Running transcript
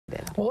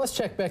Well, let's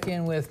check back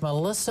in with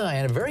Melissa,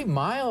 and very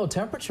mild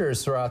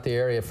temperatures throughout the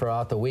area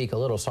throughout the week. A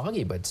little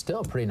soggy, but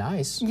still pretty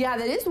nice. Yeah,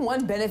 that is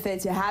one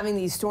benefit to having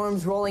these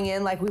storms rolling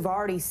in like we've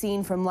already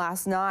seen from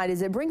last night,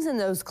 is it brings in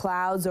those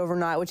clouds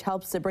overnight, which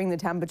helps to bring the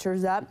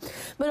temperatures up.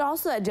 But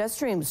also that jet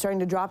stream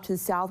starting to drop to the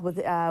south with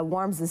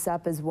warms this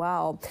up as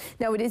well.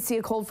 Now, we did see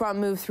a cold front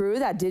move through.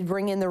 That did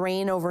bring in the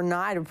rain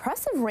overnight.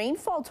 Impressive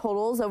rainfall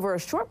totals over a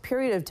short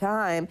period of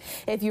time.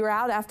 If you were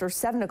out after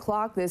 7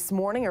 o'clock this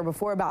morning or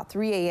before about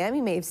 3 a.m.,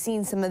 you may have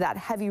seen some of that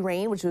heavy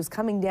rain, which was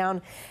coming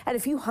down at a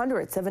few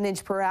hundredths of an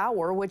inch per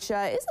hour, which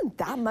isn't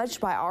that much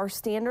by our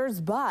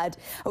standards, but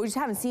we just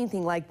haven't seen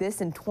anything like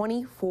this in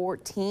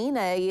 2014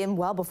 and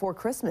well before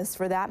Christmas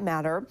for that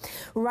matter.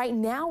 Right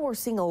now, we're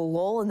seeing a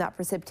lull in that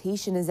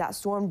precipitation as that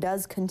storm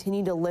does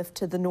continue to lift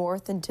to the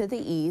north and to the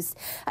east.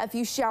 A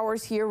few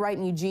showers here right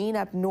in Eugene,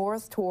 up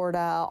north toward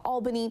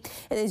Albany,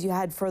 and as you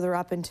head further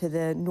up into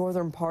the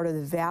northern part of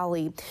the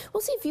valley,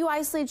 we'll see a few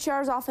isolated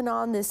showers off and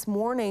on this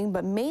morning,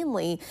 but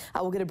mainly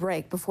we'll get a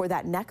break before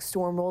that next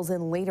storm rolls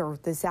in later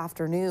this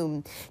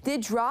afternoon.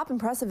 Did drop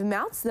impressive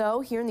amounts though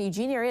here in the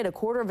Eugene area at a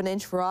quarter of an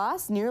inch for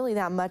us, nearly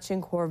that much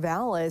in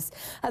Corvallis.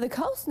 The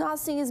coast not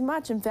seeing as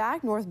much. In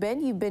fact, North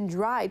Bend, you've been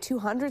dry,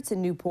 200ths in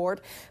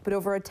Newport, but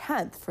over a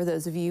 10th for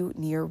those of you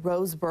near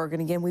Roseburg.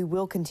 And again, we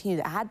will continue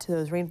to add to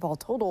those rainfall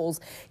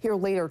totals here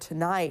later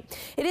tonight.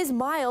 It is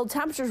mild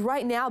temperatures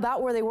right now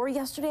about where they were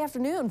yesterday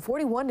afternoon,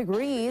 41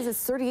 degrees.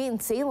 It's 38 in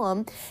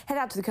Salem. Head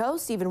out to the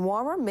coast, even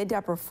warmer, mid to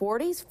upper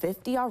 40s,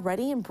 50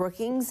 already in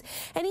Brookings,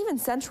 and even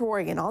Central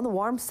Oregon on the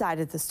warm side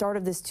at the start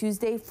of this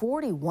Tuesday,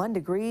 41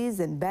 degrees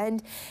in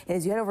Bend. And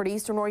as you head over to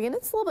Eastern Oregon,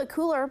 it's a little bit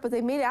cooler, but they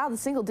made it out of the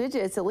single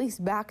digits, at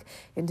least back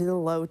into the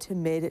low to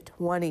mid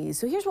 20s.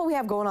 So here's what we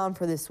have going on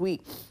for this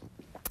week.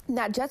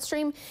 That jet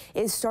stream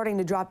is starting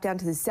to drop down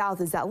to the south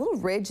as that little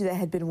ridge that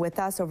had been with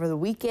us over the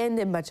weekend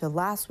and much of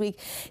last week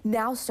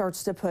now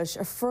starts to push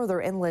further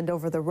inland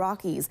over the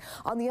Rockies.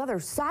 On the other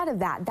side of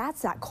that,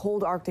 that's that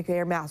cold Arctic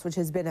air mass, which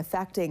has been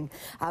affecting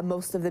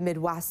most of the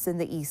Midwest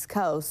and the East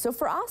Coast. So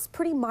for us,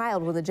 pretty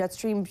mild when the jet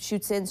stream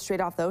shoots in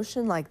straight off the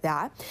ocean like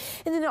that.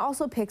 And then it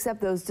also picks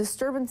up those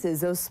disturbances,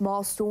 those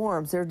small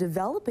storms. They're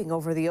developing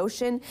over the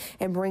ocean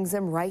and brings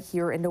them right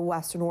here into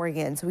Western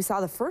Oregon. So we saw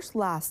the first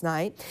last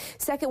night.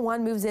 Second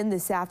one moves in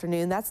this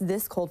afternoon. That's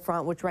this cold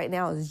front, which right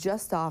now is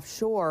just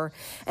offshore.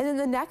 And then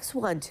the next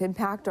one to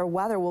impact our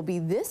weather will be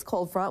this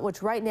cold front,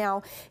 which right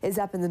now is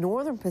up in the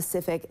northern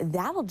Pacific.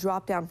 That'll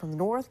drop down from the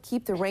north,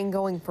 keep the rain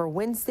going for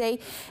Wednesday.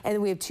 And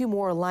then we have two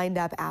more lined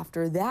up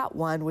after that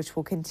one, which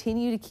will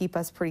continue to keep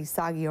us pretty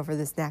soggy over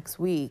this next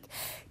week.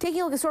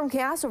 Taking a look at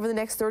stormcast over the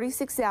next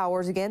 36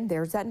 hours. Again,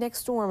 there's that next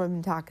storm I've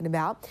been talking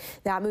about.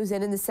 That moves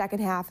in the second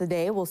half of the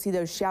day. We'll see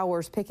those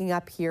showers picking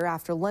up here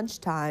after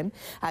lunchtime,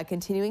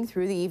 continuing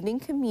through the evening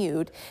commute.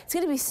 It's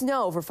going to be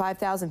snow over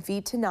 5,000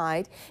 feet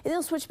tonight, and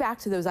they'll switch back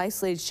to those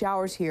isolated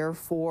showers here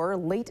for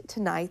late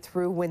tonight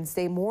through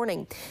Wednesday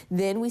morning.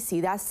 Then we see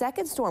that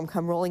second storm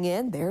come rolling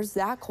in. There's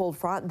that cold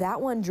front.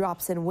 That one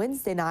drops in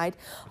Wednesday night,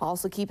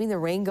 also keeping the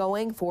rain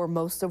going for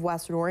most of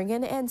Western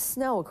Oregon and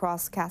snow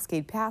across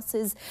Cascade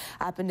Passes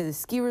up into the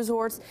ski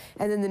resorts.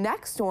 And then the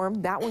next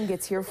storm, that one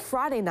gets here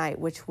Friday night,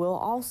 which will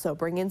also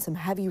bring in some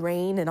heavy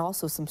rain and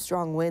also some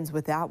strong winds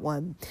with that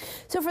one.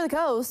 So for the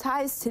coast,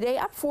 highs today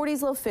up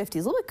 40s, low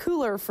 50s. A little bit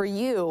cooler for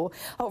you.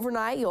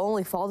 Overnight, you'll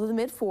only fall to the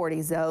mid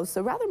 40s though,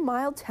 so rather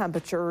mild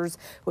temperatures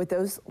with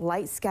those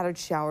light scattered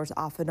showers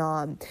off and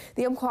on.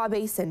 The Umpqua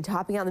Basin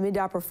topping out in the mid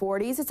to upper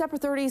 40s. It's upper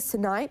 30s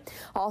tonight.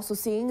 Also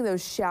seeing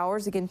those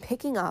showers again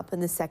picking up in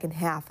the second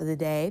half of the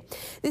day.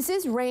 This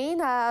is rain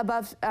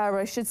above, or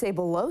I should say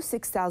below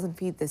 6,000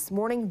 feet this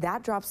morning.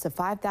 That drops to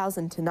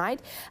 5,000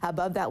 tonight.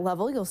 Above that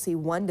level, you'll see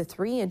 1 to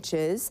 3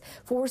 inches.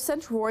 For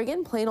Central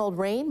Oregon, plain old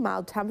rain,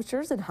 mild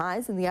temperatures and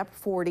highs in the upper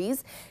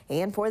 40s.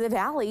 And for the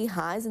valley,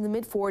 highs in the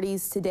mid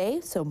 40s today,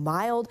 so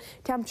mild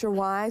temperature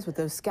wise with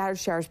those scattered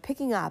showers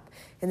picking up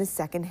in the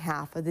second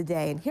half of the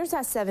day. And here's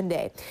that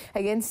 7-day.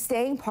 Again,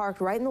 staying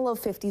parked right in the low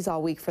 50s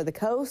all week for the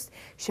coast.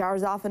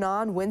 Showers off and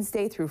on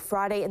Wednesday through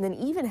Friday, and then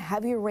even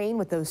heavier rain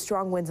with those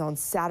strong winds on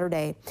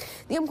Saturday.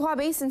 The Umpqua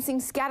Basin seeing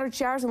scattered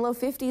showers in low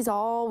 50s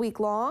all week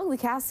long. The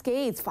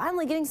Cascades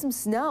finally getting some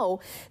snow.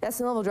 That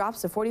snow level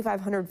drops to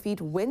 4,500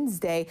 feet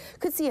Wednesday.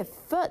 Could see a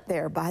foot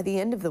there by the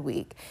end of the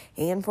week.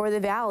 And for the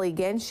valley,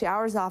 again,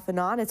 showers off and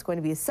on. It's going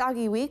to be a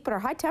soggy week, but our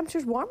high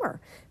temperatures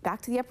warmer,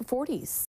 back to the upper 40s.